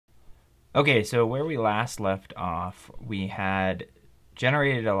Okay, so where we last left off, we had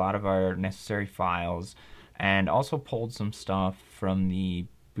generated a lot of our necessary files and also pulled some stuff from the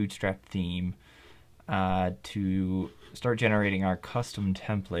Bootstrap theme to start generating our custom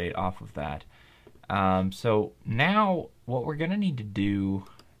template off of that. So now what we're going to need to do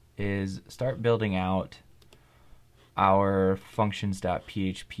is start building out our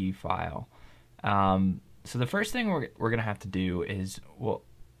functions.php file. So the first thing we're going to have to do is, well,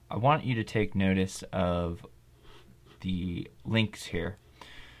 I want you to take notice of the links here.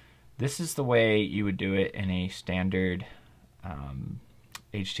 This is the way you would do it in a standard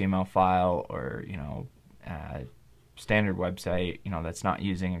HTML file, or standard website, that's not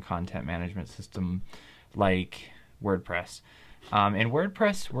using a content management system like WordPress. In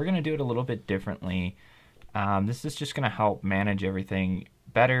WordPress, we're going to do it a little bit differently. This is just going to help manage everything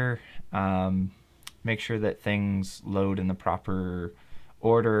better, make sure that things load in the proper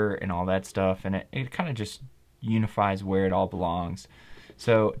order and all that stuff, and it kind of just unifies where it all belongs.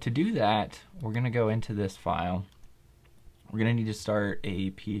 So to do that, we're going to go into this file. We're going to need to start a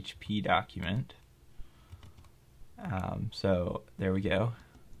PHP document. So there we go,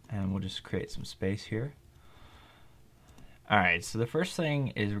 and we'll just create some space here. Alright, so the first thing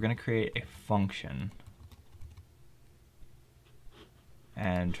is we're going to create a function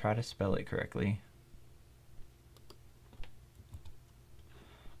and try to spell it correctly.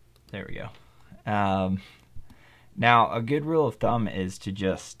 There we go. Now, a good rule of thumb is to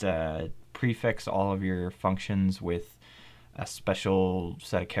just prefix all of your functions with a special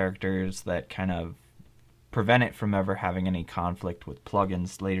set of characters that kind of prevent it from ever having any conflict with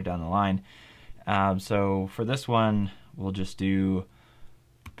plugins later down the line. So for this one, we'll just do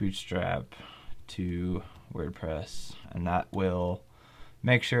Bootstrap to WordPress, and that will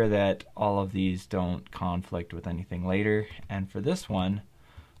make sure that all of these don't conflict with anything later. And for this one,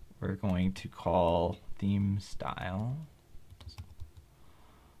 we're going to call theme style.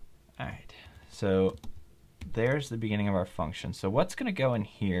 Alright, so there's the beginning of our function. So what's going to go in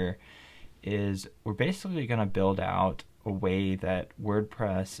here is we're basically going to build out a way that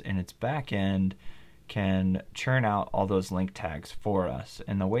WordPress in its back end can churn out all those link tags for us.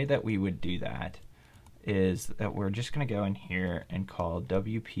 And the way that we would do that is that we're just going to go in here and call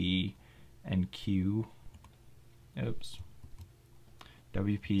WP and Q. Oops.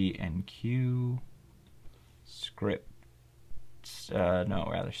 WP and Q script, style.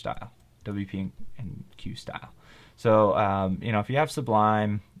 WP and Q style. So, if you have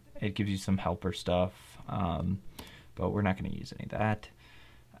Sublime, it gives you some helper stuff, but we're not going to use any of that.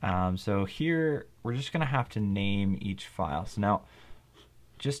 So here, we're just going to have to name each file. So now,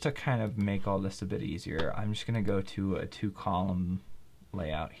 just to kind of make all this a bit easier, I'm just going to go to a 2-column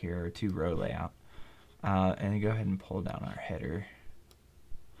layout here, or 2-row layout, and go ahead and pull down our header.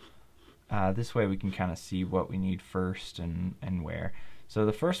 This way we can kind of see what we need first and where. So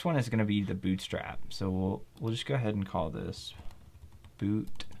the first one is going to be the Bootstrap. So we'll just go ahead and call this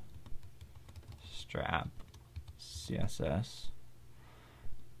Bootstrap CSS.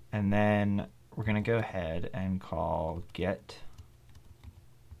 And then we're going to go ahead and call get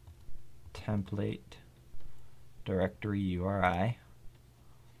template directory URI.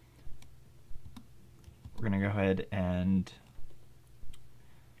 We're going to go ahead and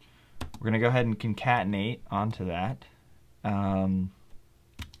concatenate onto that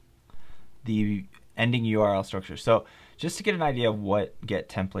the ending URL structure. So just to get an idea of what get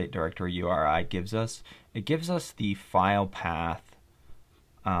template directory URI gives us, it gives us the file path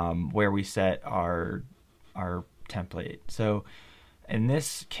where we set our template. So in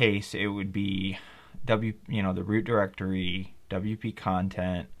this case, it would be the root directory, WP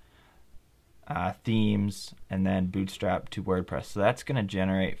content, themes, and then Bootstrap to WordPress. So that's going to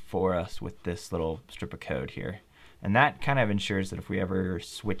generate for us with this little strip of code here, and that kind of ensures that if we ever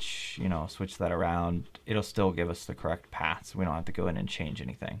switch that around, it'll still give us the correct path, so we don't have to go in and change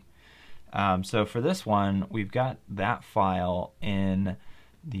anything. So for this one, we've got that file in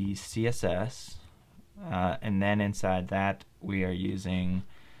the CSS, and then inside that we are using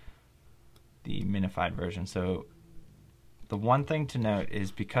the minified version. So the one thing to note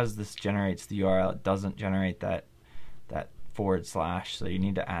is, because this generates the URL, it doesn't generate that /, so you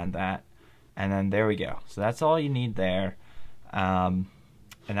need to add that. And then there we go. So that's all you need there. And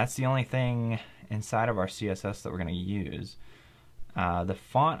that's the only thing inside of our CSS that we're going to use. The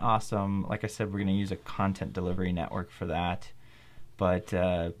font awesome, like I said, we're going to use a content delivery network for that. But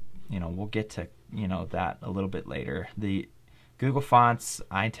we'll get to that a little bit later. The Google fonts,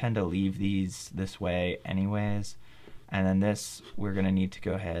 I tend to leave these this way anyways. And then this, we're going to need to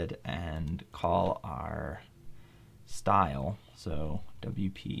go ahead and call our style. So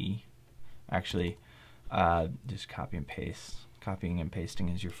WP Actually, just copy and paste. Copying and pasting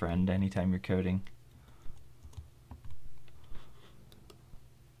is your friend anytime you're coding.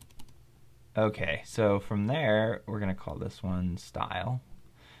 Okay, so from there, we're going to call this one style.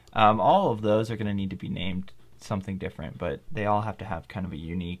 All of those are going to need to be named something different, but they all have to have kind of a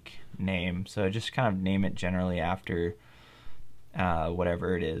unique name. So just kind of name it generally after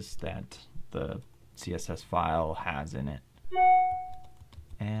whatever it is that the CSS file has in it.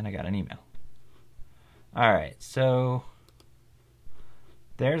 And I got an email. All right, so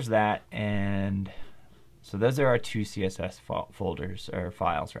there's that, and so those are our two CSS folders, or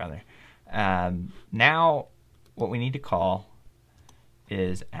files rather. Now what we need to call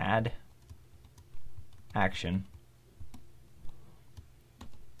is add action,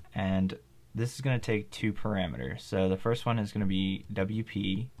 and this is going to take two parameters. So the first one is going to be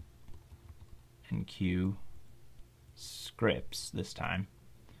WP and Q scripts this time,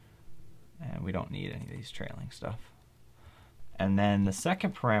 and we don't need any of these trailing stuff. And then the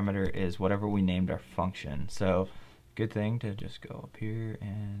second parameter is whatever we named our function. So good thing to just go up here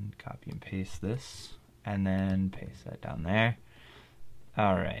and copy and paste this, and then paste that down there.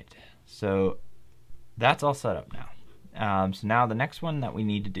 All right, so that's all set up now. So now the next one that we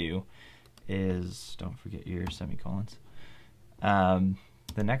need to do is, don't forget your semicolons. The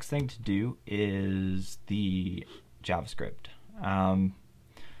next thing to do is the JavaScript.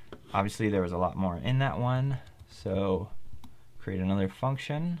 Obviously there was a lot more in that one, so create another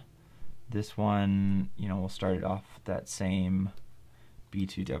function. This one, you know, we'll start it off with that same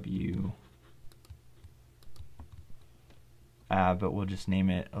B2W, but we'll just name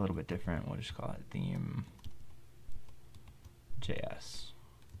it a little bit different. We'll just call it theme JS.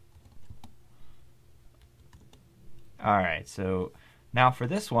 All right, so now for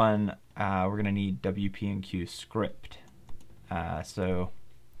this one, we're going to need WP and Q script. So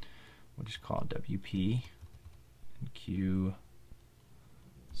we'll just call it WP and Q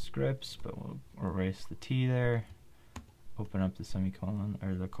scripts, but we'll erase the T there, open up the semicolon,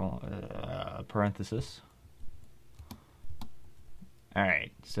 or the parenthesis. All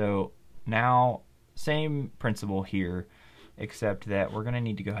right, so now same principle here, except that we're going to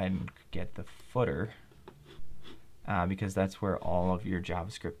need to go ahead and get the footer, because that's where all of your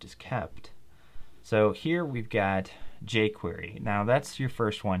JavaScript is kept. So here we've got jQuery. Now that's your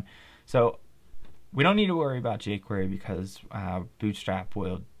first one. So we don't need to worry about jQuery because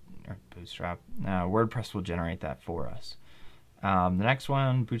WordPress will generate that for us. The next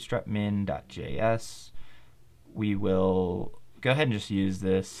one, bootstrap min.js, we will go ahead and just use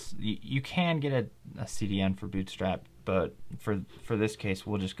this. You can get a CDN for Bootstrap, but for this case,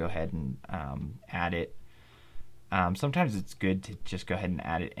 we'll just go ahead and add it. Sometimes it's good to just go ahead and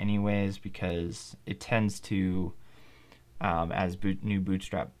add it anyways, because it tends to, as new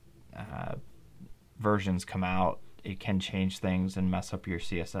Bootstrap versions come out, it can change things and mess up your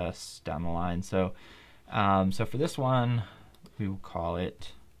CSS down the line. So, so for this one, we will call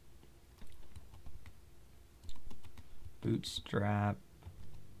it Bootstrap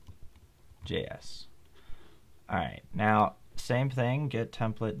JS. All right, now same thing, get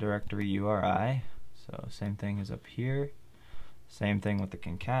template directory URI. So same thing as up here. Same thing with the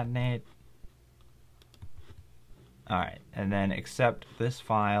concatenate. All right, and then except this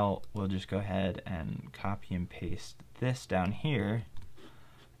file, we'll just go ahead and copy and paste this down here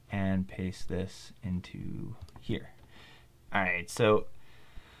and paste this into here. All right, so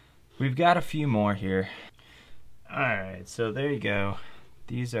we've got a few more here. All right, so there you go.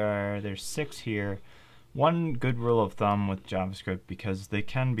 There's 6 here. One good rule of thumb with JavaScript, because they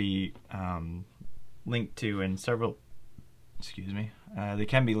can be linked to in several, they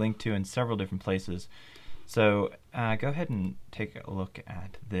can be linked to in several different places. So go ahead and take a look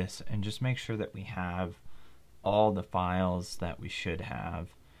at this and just make sure that we have all the files that we should have.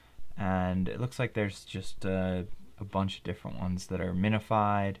 And it looks like there's just a bunch of different ones that are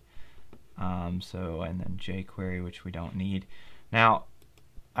minified. And then jQuery, which we don't need. Now,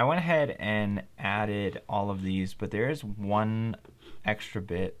 I went ahead and added all of these, but there is one extra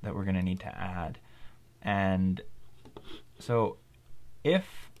bit that we're going to need to add. And so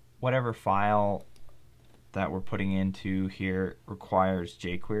if whatever file that we're putting into here requires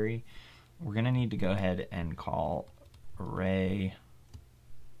jQuery, we're going to need to go ahead and call array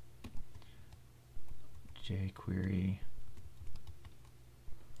jQuery,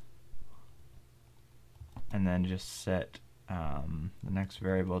 and then just set the next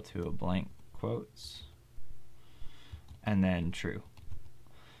variable to a blank quotes, and then true.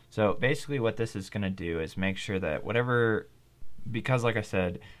 So basically what this is going to do is make sure that whatever, because like I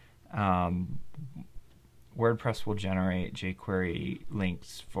said, WordPress will generate jQuery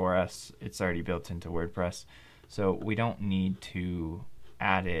links for us. It's already built into WordPress, so we don't need to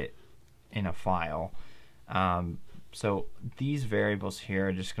add it in a file. So these variables here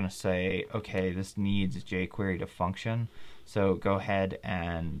are just going to say, okay, this needs jQuery to function, so go ahead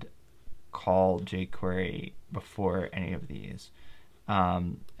and call jQuery before any of these.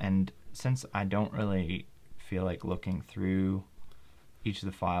 And since I don't really feel like looking through each of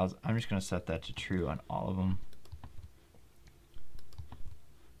the files, I'm just going to set that to true on all of them.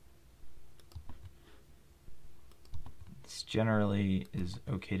 This generally is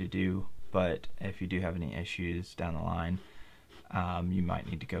okay to do, but if you do have any issues down the line, you might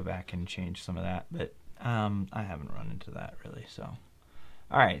need to go back and change some of that, but I haven't run into that really. So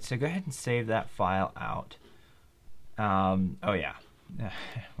alright, so go ahead and save that file out. Oh yeah,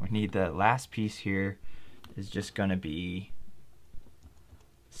 we need the last piece here is just going to be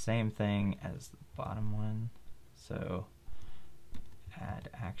same thing as the bottom one, so add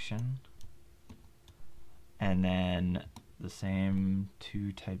action, and then the same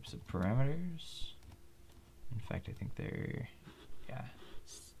two types of parameters. In fact, I think they're, yeah,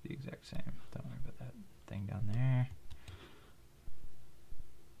 it's the exact same. Don't worry about that thing down there.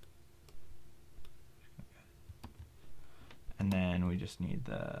 And then we just need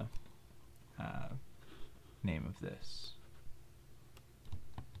the name of this.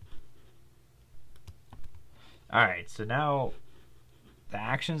 Alright, so now the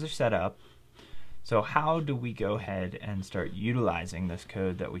actions are set up. So how do we go ahead and start utilizing this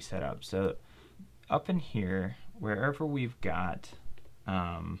code that we set up? So up in here, wherever we've got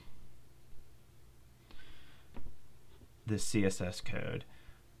this CSS code,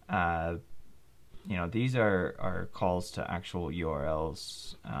 you know, these are calls to actual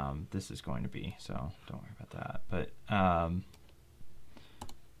URLs. This is going to be, so don't worry about that. But I'll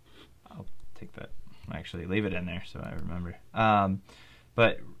take that. Actually, leave it in there so I remember.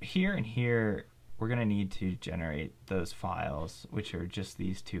 But here and here, we're going to need to generate those files, which are just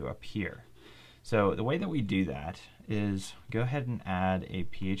these two up here. So the way that we do that is go ahead and add a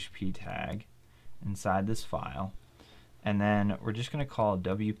PHP tag inside this file, and then we're just going to call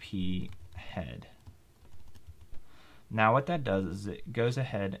WP head. Now what that does is it goes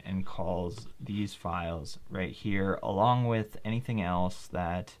ahead and calls these files right here along with anything else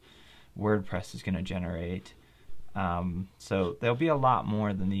that WordPress is going to generate. So there'll be a lot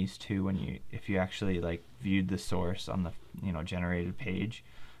more than these two when if you actually like viewed the source on the generated page,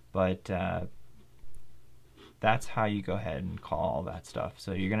 but that's how you go ahead and call all that stuff.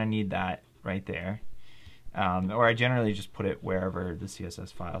 So you're going to need that right there. Or I generally just put it wherever the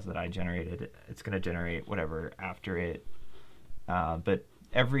CSS files that I generated. It's going to generate whatever after it. But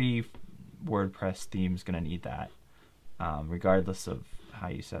every WordPress theme is going to need that, regardless of how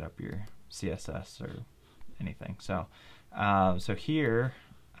you set up your CSS or anything. So, so here,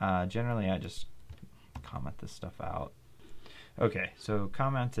 generally I just comment this stuff out. Okay, so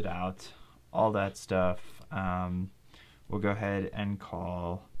comment it out, all that stuff. We'll go ahead and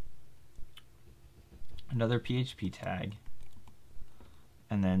call another PHP tag,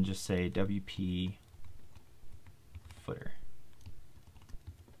 and then just say WP footer.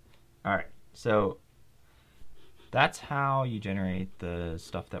 Alright, so that's how you generate the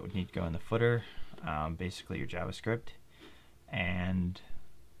stuff that would need to go in the footer, basically your JavaScript, and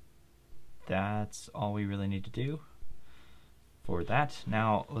that's all we really need to do for that.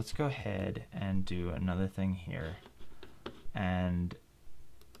 Now let's go ahead and do another thing here and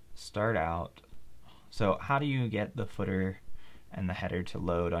start out. So how do you get the footer and the header to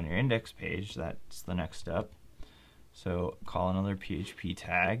load on your index page? That's the next step. So call another PHP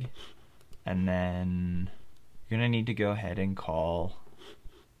tag, and then you're going to need to go ahead and call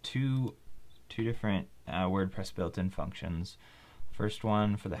two different WordPress built-in functions. First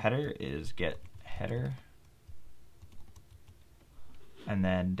one for the header is get header, and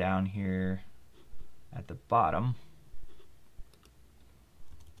then down here at the bottom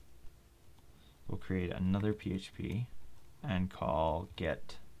we'll create another PHP and call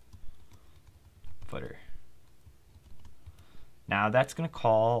get footer. Now that's going to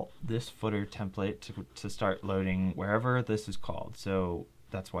call this footer template to start loading wherever this is called. So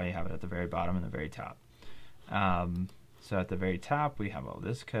that's why you have it at the very bottom and the very top. So at the very top we have all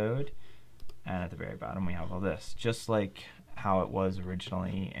this code, and at the very bottom we have all this, just like how it was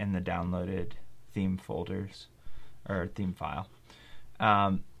originally in the downloaded theme folders or theme file.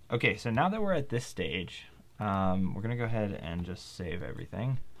 Okay, so now that we're at this stage, we're gonna go ahead and just save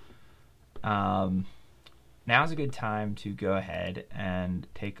everything. Now's a good time to go ahead and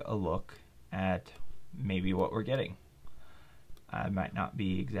take a look at maybe what we're getting. It might not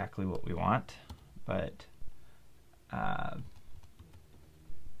be exactly what we want, but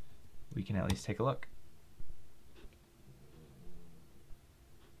we can at least take a look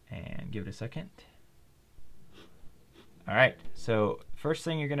and give it a second. Alright, so first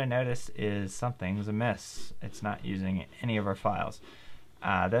thing you're going to notice is something's amiss. It's not using any of our files.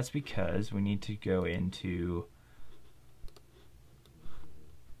 That's because we need to go into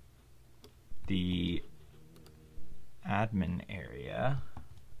the admin area.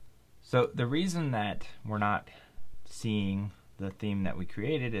 So the reason that we're not seeing the theme that we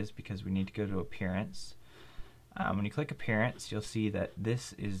created is because we need to go to Appearance. When you click Appearance, you'll see that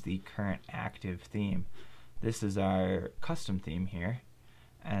this is the current active theme. This is our custom theme here,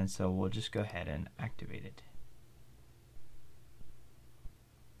 and so we'll just go ahead and activate it.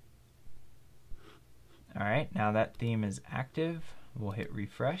 Alright, now that theme is active, we'll hit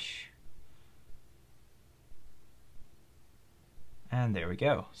refresh. And there we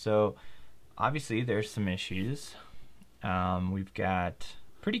go. So obviously there's some issues. We've got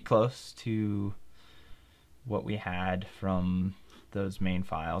pretty close to what we had from those main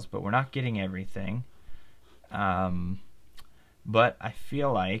files, but we're not getting everything. But I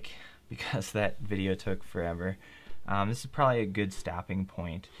feel like, because that video took forever, this is probably a good stopping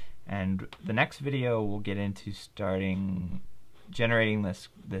point. And the next video we'll get into generating this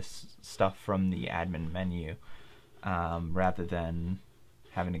stuff from the admin menu, rather than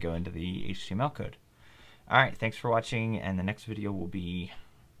having to go into the HTML code. Alright, thanks for watching, and the next video will be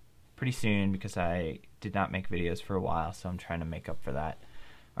pretty soon because I did not make videos for a while, so I'm trying to make up for that.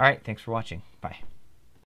 Alright, thanks for watching. Bye.